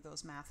get through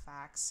those math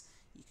facts.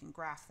 You can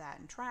graph that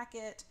and track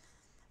it.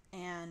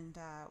 And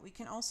we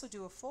can also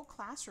do a full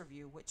class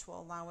review, which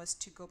will allow us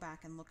to go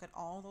back and look at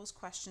all those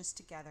questions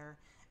together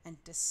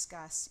and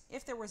discuss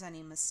if there was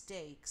any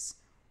mistakes,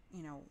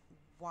 you know,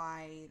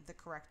 why the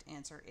correct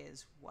answer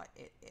is what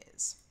it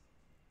is.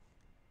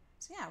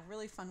 So yeah,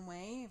 really fun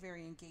way,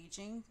 very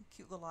engaging,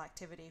 cute little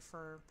activity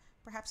for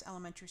perhaps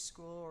elementary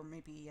school or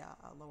maybe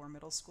a lower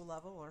middle school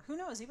level, or who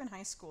knows, even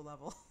high school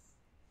level.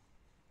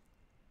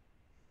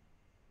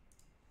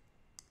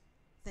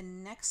 The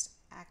next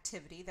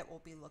activity that we'll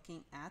be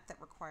looking at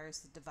that requires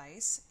the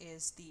device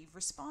is the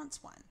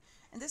response one.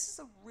 And this is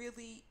a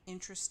really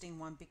interesting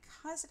one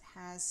because it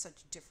has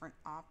such different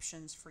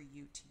options for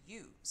you to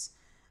use.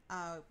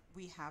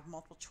 We have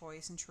multiple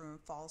choice and true and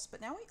false,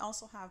 but now we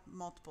also have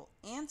multiple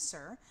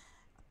answer,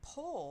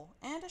 poll,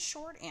 and a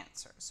short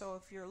answer. So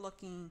if you're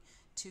looking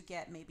to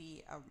get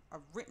maybe a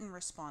written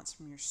response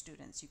from your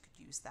students, you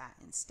could use that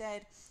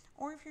instead.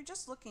 Or if you're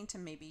just looking to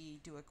maybe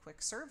do a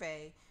quick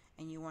survey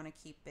and you want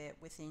to keep it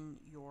within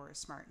your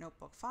Smart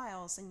Notebook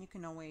files, then you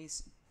can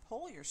always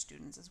poll your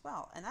students as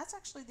well. And that's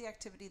actually the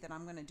activity that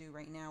I'm going to do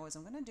right now. Is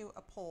I'm going to do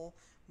a poll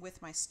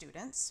with my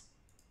students.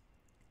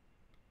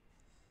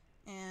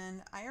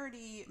 And I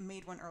already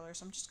made one earlier,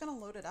 so I'm just going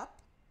to load it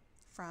up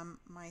from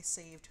my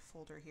saved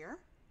folder here.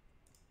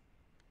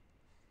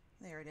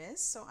 There it is.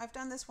 So I've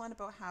done this one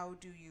about how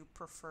do you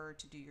prefer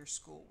to do your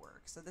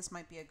schoolwork. So this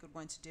might be a good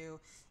one to do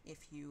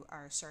if you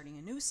are starting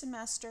a new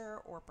semester,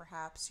 or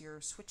perhaps you're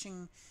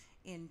switching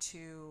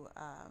into,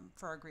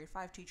 for our grade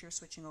 5 teacher,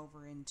 switching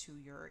over into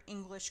your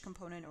English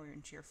component or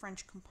into your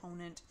French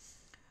component.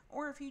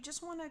 Or if you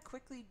just want to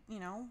quickly, you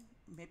know,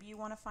 maybe you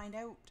want to find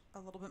out a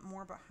little bit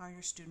more about how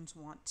your students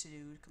want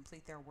to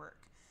complete their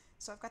work.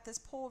 So I've got this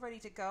poll ready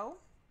to go.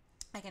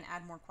 I can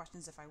add more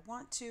questions if I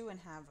want to and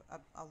have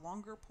a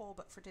longer poll,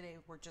 but for today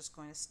we're just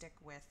going to stick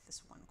with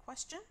this one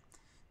question.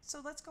 So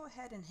let's go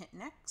ahead and hit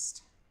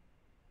next.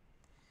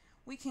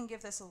 We can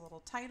give this a little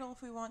title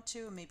if we want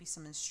to, and maybe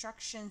some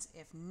instructions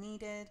if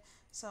needed.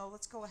 So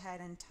let's go ahead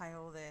and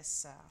title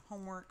this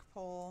homework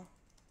poll.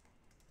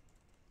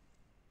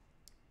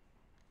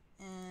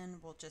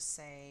 And we'll just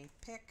say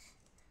pick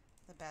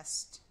the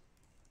best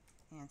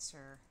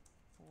answer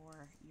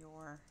for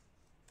your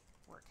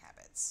work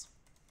habits.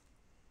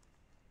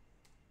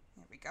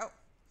 There we go.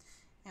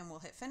 And we'll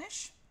hit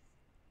finish.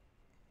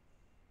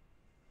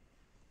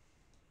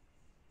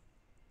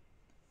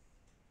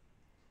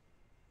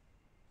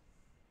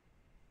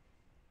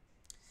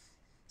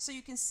 So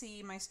you can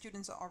see my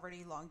students are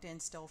already logged in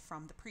still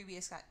from the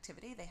previous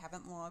activity. They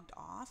haven't logged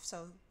off.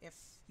 So if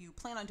you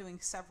plan on doing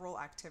several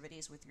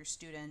activities with your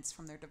students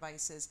from their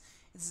devices,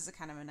 this is a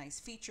kind of a nice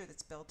feature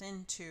that's built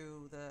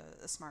into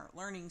the Smart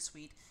Learning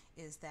Suite,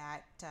 is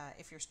that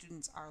if your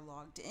students are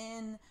logged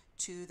in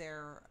to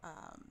their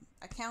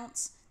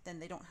accounts, then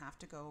they don't have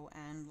to go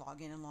and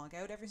log in and log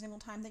out every single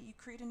time that you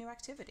create a new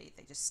activity.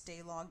 They just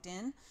stay logged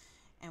in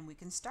and we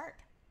can start.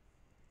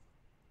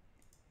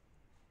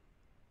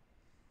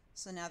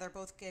 So now they're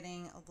both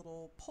getting a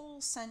little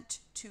poll sent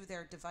to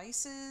their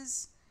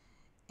devices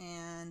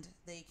and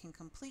they can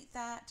complete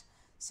that.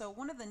 So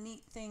one of the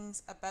neat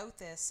things about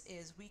this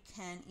is we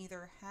can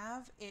either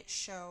have it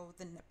show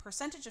the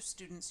percentage of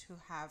students who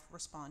have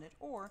responded,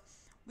 or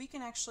we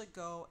can actually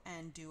go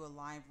and do a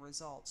live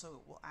result. So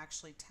it will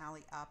actually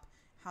tally up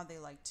how they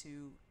like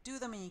to do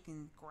them, and you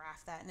can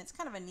graph that, and it's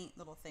kind of a neat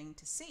little thing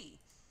to see.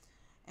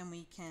 And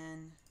we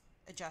can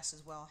adjust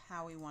as well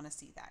how we want to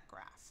see that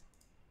graph.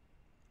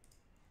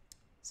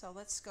 So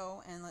let's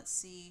go and let's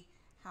see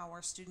how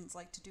our students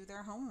like to do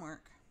their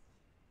homework.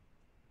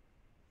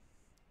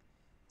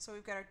 So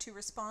we've got our two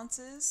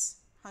responses,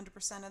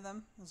 100% of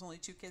them. There's only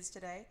 2 kids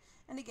today.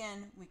 And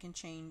again, we can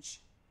change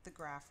the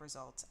graph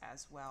results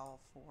as well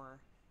for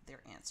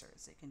their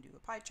answers. They can do a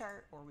pie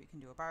chart or we can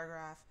do a bar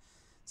graph.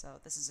 So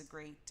this is a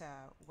great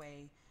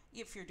way,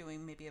 if you're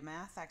doing maybe a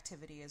math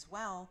activity as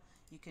well,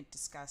 you can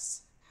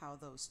discuss how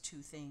those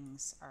two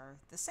things are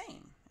the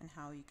same and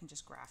how you can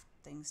just graph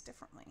things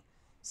differently.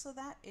 So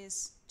that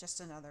is just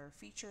another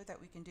feature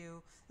that we can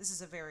do. This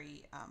is a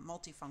very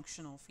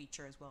multifunctional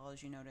feature as well.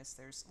 As you notice,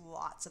 there's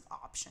lots of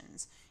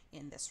options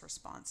in this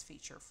response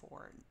feature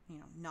for,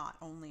 not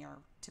only our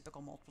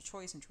typical multiple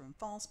choice and true and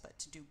false, but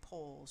to do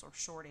polls or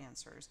short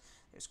answers.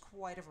 There's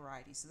quite a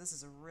variety. So this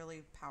is a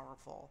really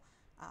powerful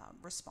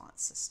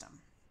response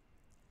system.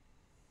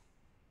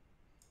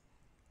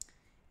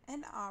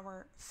 And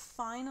our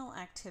final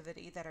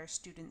activity that our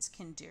students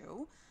can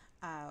do,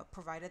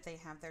 provided they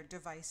have their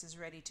devices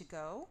ready to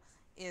go,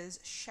 is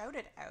Shout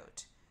It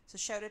Out. So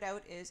Shout It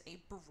Out is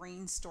a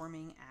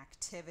brainstorming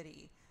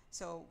activity.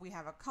 So we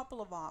have a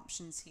couple of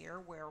options here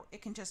where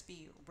it can just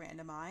be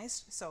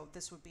randomized. So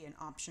this would be an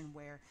option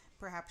where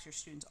perhaps your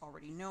students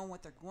already know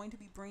what they're going to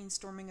be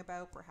brainstorming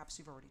about. Perhaps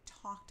you've already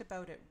talked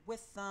about it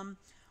with them.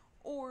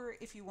 Or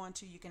if you want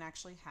to, you can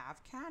actually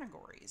have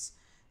categories.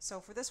 So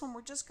for this one,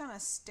 we're just going to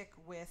stick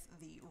with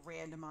the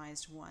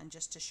randomized one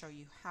just to show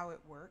you how it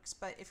works.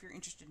 But if you're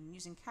interested in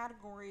using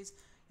categories,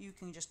 you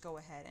can just go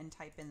ahead and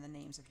type in the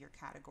names of your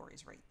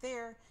categories right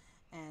there,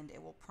 and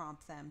it will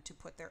prompt them to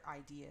put their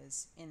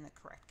ideas in the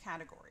correct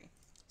category.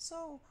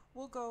 So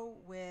we'll go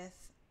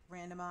with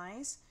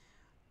randomize.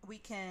 We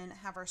can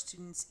have our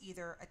students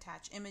either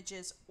attach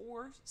images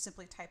or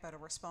simply type out a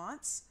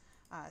response.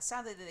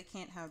 Sadly, they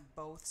can't have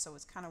both, so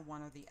it's kind of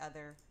one or the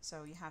other.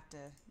 So you have to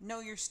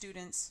know your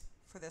students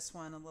for this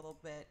one a little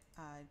bit,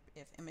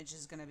 if image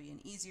is going to be an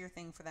easier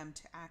thing for them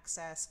to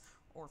access,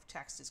 or if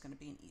text is going to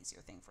be an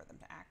easier thing for them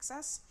to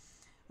access.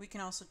 We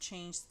can also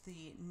change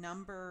the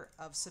number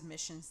of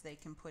submissions they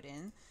can put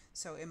in.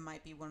 So it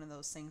might be one of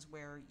those things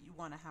where you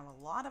want to have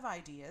a lot of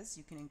ideas.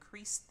 You can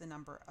increase the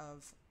number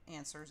of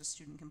answers a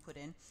student can put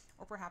in,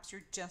 or perhaps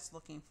you're just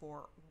looking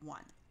for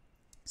one.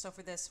 So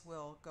for this,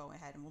 we'll go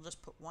ahead and we'll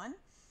just put 1.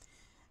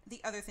 The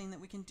other thing that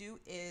we can do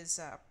is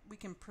we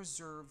can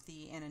preserve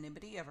the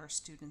anonymity of our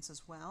students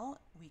as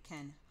well. We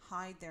can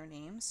hide their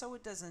names so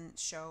it doesn't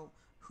show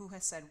who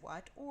has said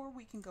what, or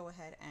we can go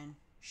ahead and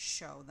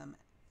show them.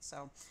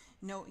 So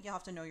you'll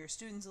have to know your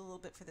students a little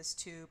bit for this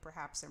too.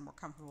 Perhaps they're more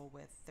comfortable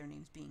with their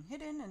names being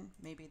hidden, and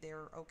maybe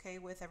they're okay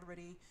with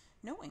everybody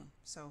knowing.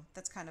 So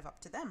that's kind of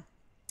up to them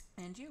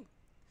and you.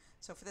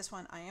 So for this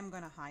one, I am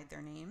going to hide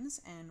their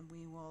names, and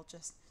we will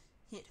just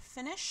hit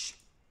finish.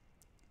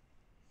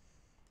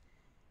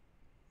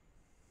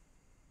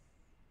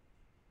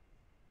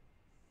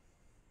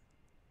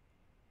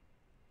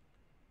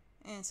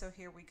 And so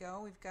here we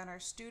go. We've got our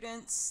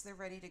students. They're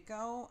ready to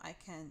go. I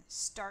can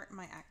start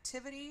my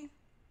activity.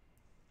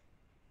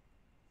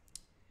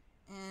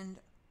 And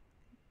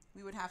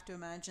we would have to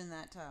imagine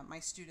that my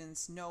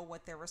students know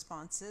what their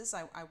response is.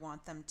 I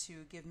want them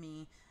to give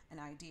me an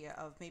idea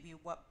of maybe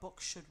what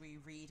book should we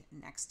read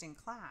next in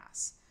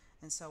class.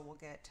 And so we'll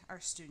get our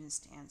students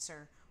to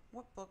answer,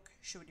 what book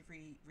should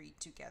we read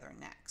together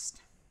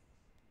next?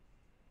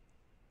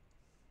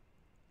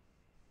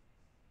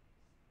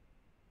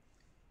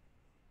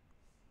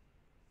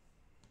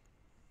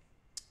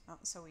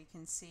 So we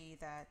can see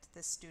that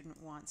this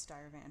student wants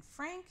Diary of Anne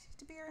Frank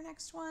to be our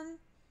next one.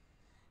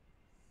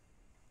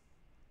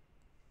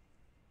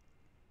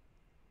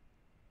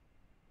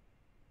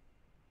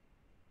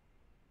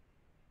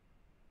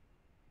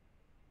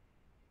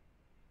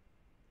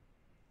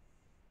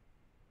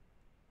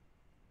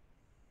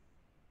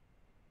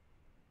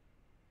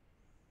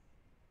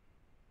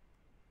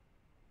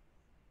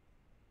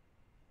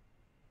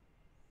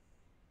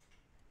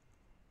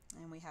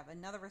 And we have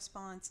another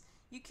response.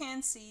 You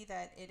can see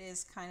that it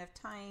is kind of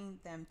tying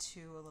them to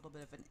a little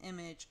bit of an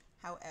image.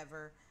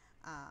 However,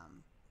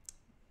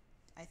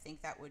 I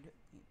think that would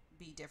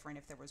be different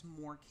if there was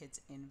more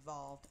kids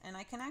involved. And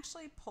I can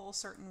actually pull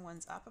certain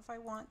ones up if I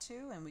want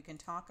to, and we can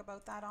talk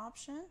about that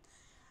option.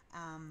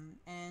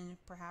 And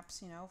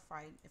perhaps,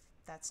 if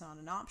that's not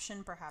an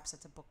option, perhaps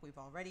it's a book we've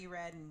already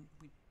read and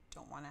we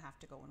don't want to have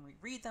to go and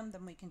reread them,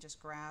 then we can just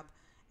grab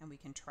and we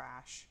can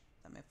trash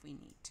them if we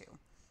need to.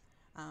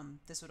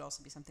 This would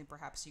also be something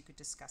perhaps you could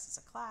discuss as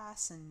a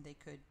class, and they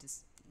could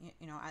just,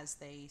 as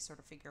they sort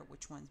of figure out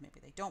which ones maybe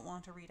they don't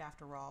want to read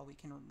after all, we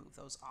can remove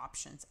those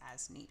options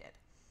as needed.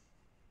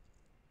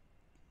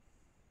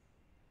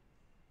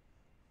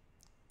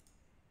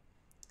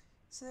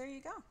 So there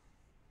you go.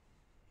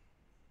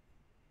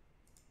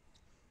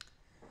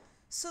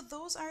 So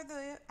those are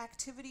the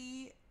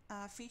activity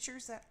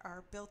features that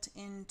are built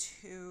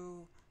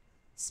into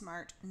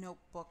Smart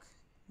Notebook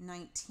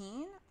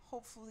 19.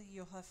 Hopefully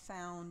you'll have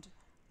found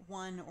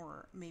one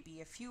or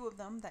maybe a few of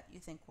them that you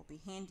think will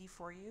be handy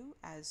for you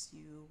as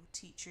you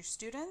teach your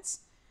students.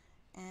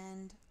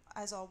 And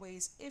As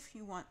always, if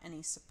you want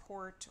any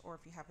support or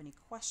if you have any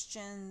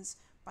questions,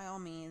 by all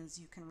means,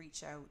 you can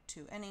reach out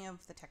to any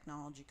of the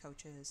technology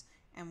coaches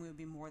and we would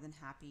be more than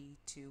happy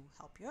to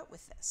help you out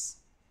with this.